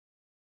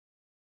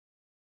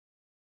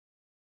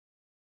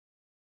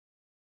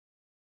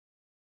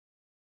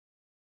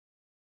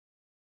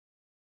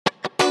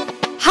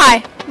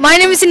Hi, my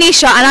name is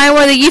Anisha and I am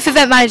one of the youth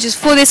event managers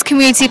for this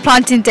community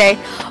planting day.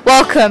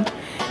 Welcome.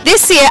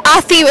 This year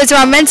our theme is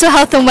around mental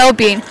health and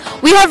well-being.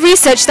 We have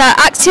researched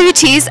that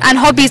activities and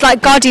hobbies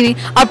like gardening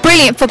are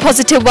brilliant for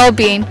positive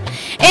well-being.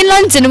 In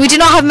London we do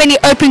not have many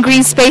open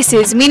green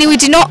spaces, meaning we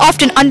do not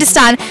often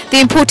understand the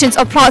importance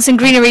of plants and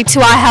greenery to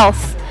our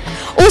health.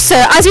 Also,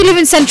 as we live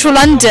in central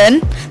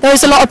London, there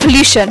is a lot of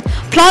pollution.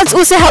 Plants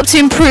also help to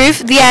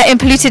improve the air in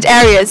polluted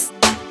areas.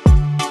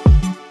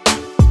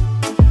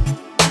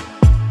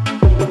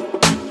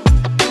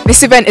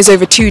 This event is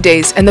over 2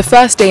 days, and the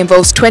first day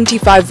involves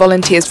 25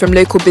 volunteers from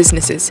local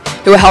businesses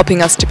who are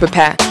helping us to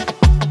prepare.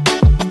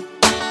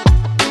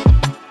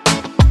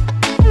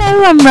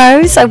 Hello, I'm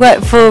Rose. I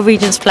work for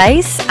Regents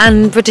Place,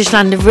 and British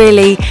Land are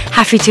really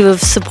happy to have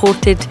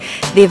supported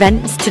the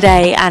events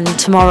today and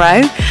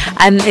tomorrow.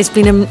 It's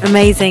been an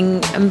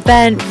amazing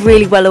event,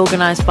 really well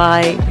organised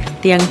by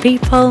the young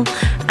people,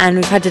 and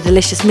we've had a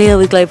delicious meal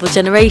with Global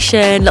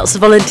Generation, lots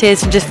of volunteers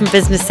from different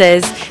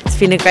businesses. It's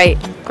been a great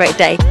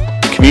day.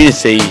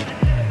 Community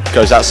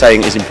goes out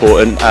saying is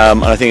important,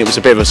 and I think it was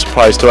a bit of a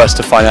surprise to us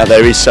to find out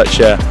there is such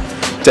a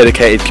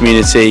dedicated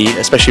community,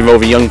 especially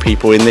involving young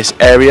people in this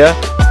area.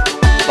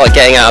 Like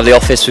getting out of the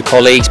office with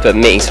colleagues, but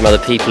meeting some other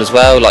people as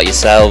well, like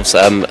yourselves,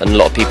 and a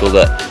lot of people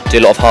that do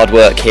a lot of hard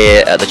work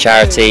here at the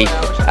charity,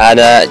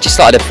 and just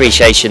like an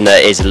appreciation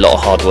that it is a lot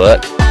of hard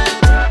work.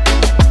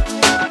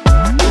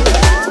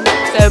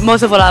 So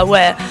most of all I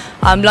wear,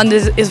 London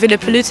is really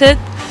polluted,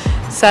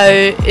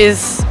 so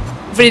it's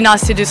really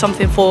nice to do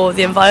something for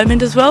the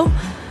environment as well.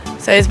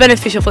 So it's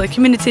beneficial for the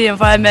community,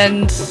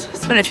 environment,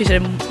 it's beneficial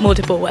in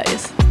multiple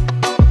ways.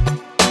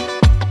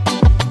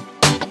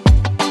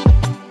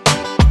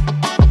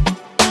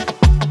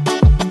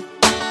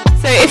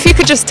 So if you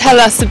could just tell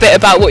us a bit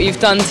about what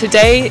you've done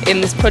today in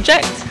this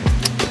project.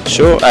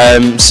 Sure,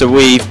 so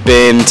we've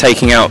been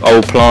taking out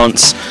old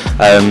plants,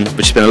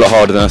 which has been a lot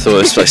harder than I thought.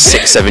 It's like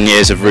 6-7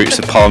 years of roots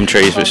of palm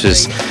trees, which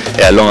was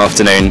a long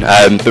afternoon,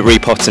 but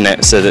repotting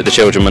it so that the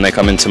children, when they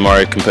come in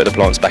tomorrow, can put the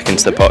plants back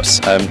into the pots,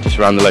 just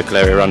around the local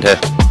area around here.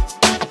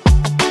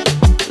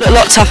 A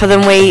lot tougher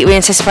than we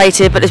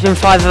anticipated, but there's been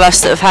 5 of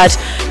us that have had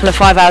kind of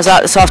 5 hours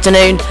out this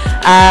afternoon.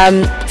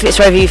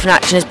 Fitzrovia Youth in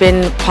Action has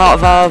been part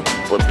of our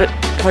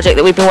project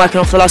that we've been working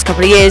on for the last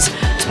couple of years.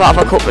 It's part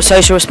of our corporate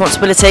social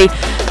responsibility,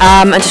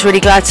 and just really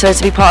glad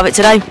to be part of it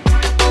today.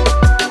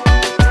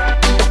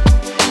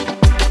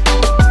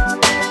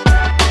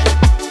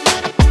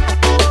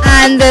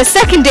 And the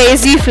second day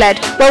is youth led,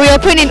 where we are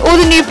putting in all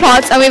the new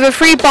plants and we have a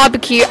free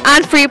barbecue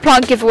and free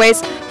plant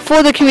giveaways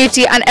for the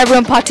community and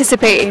everyone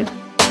participating.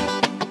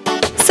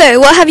 So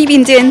what have you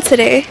been doing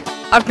today?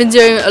 I've been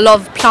doing a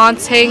lot of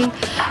planting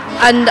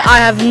and I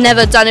have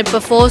never done it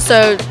before,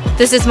 so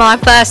this is my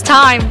first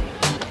time.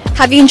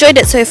 Have you enjoyed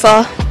it so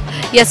far?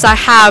 Yes, I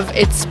have.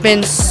 It's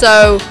been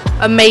so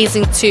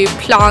amazing to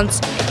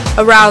plant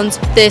around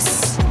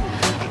this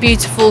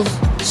beautiful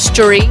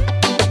street.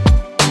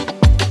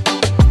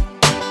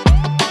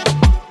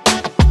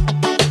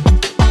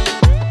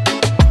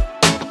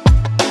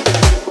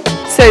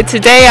 So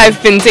today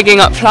I've been digging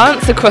up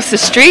plants across the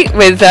street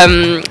with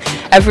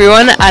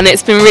everyone, and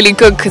it's been really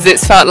good because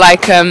it's felt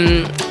like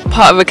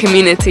part of a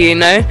community, you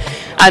know.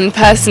 And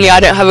personally I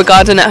don't have a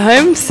garden at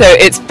home, so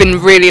it's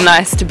been really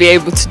nice to be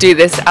able to do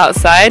this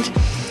outside.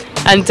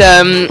 And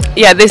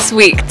yeah, this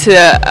week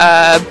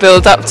to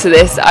build up to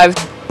this,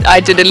 I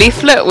did a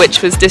leaflet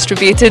which was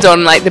distributed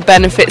on like the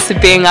benefits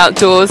of being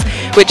outdoors,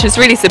 which was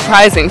really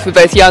surprising for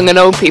both young and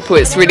old people.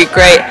 It's really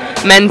great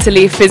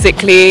mentally,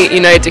 physically, you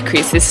know, it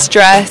decreases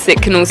stress,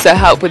 it can also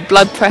help with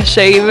blood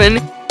pressure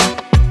even.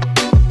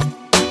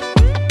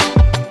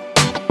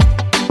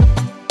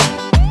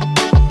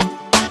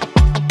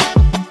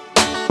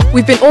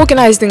 We've been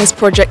organising this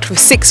project for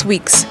 6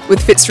 weeks with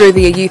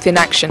Fitzrovia Youth in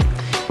Action.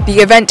 The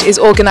event is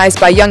organised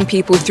by young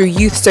people through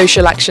youth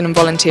social action and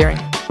volunteering.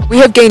 We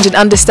have gained an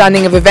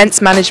understanding of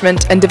events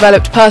management and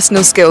developed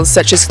personal skills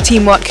such as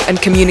teamwork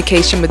and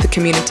communication with the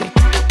community.